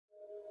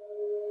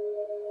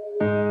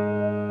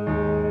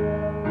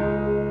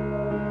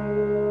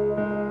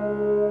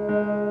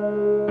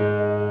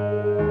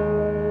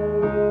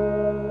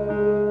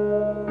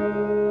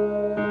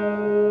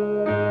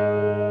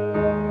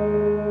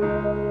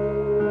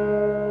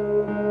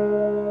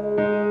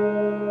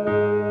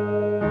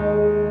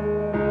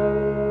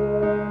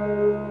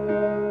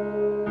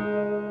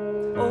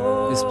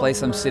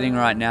place I'm sitting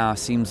right now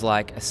seems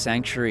like a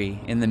sanctuary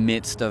in the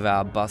midst of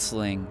our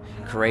bustling,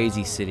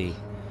 crazy city.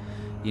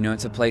 You know,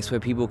 it's a place where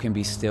people can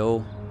be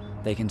still,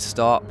 they can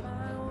stop,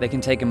 they can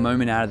take a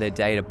moment out of their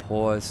day to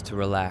pause, to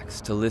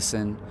relax, to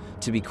listen,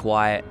 to be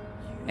quiet,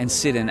 and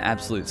sit in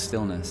absolute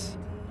stillness.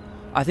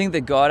 I think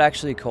that God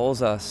actually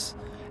calls us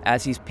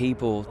as His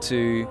people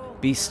to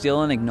be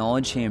still and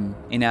acknowledge Him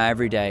in our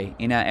everyday,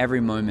 in our every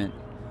moment.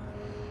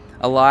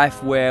 A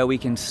life where we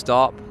can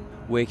stop,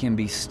 we can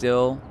be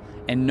still,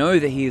 and know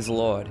that He is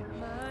Lord.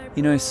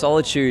 You know,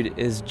 solitude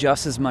is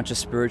just as much a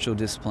spiritual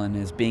discipline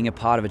as being a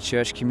part of a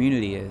church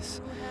community is.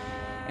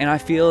 And I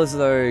feel as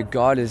though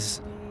God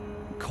is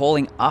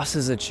calling us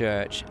as a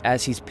church,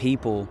 as His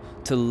people,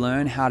 to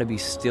learn how to be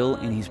still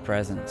in His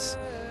presence.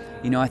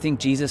 You know, I think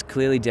Jesus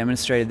clearly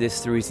demonstrated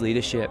this through His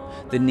leadership,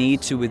 the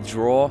need to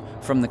withdraw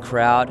from the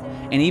crowd,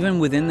 and even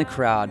within the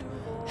crowd,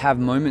 have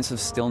moments of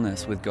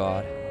stillness with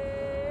God.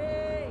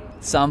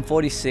 Psalm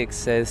 46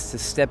 says to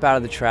step out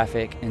of the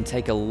traffic and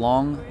take a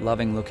long,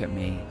 loving look at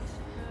me.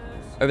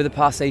 Over the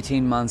past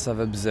 18 months, I've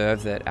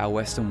observed that our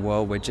Western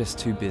world, we're just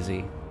too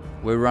busy.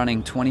 We're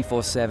running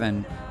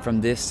 24/7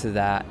 from this to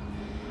that.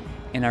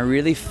 And I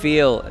really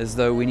feel as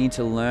though we need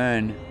to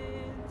learn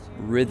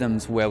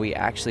rhythms where we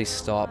actually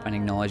stop and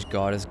acknowledge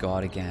God as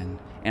God again.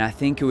 And I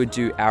think it would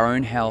do our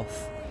own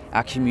health,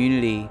 our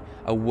community,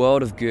 a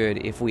world of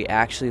good if we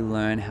actually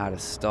learn how to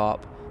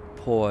stop,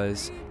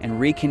 pause, and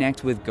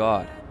reconnect with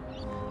God.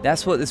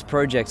 That's what this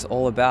project's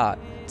all about.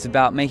 It's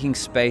about making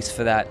space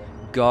for that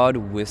God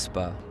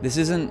whisper. This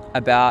isn't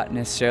about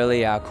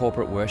necessarily our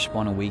corporate worship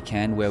on a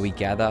weekend where we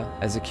gather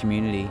as a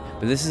community,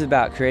 but this is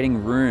about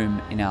creating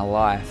room in our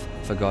life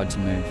for God to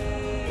move.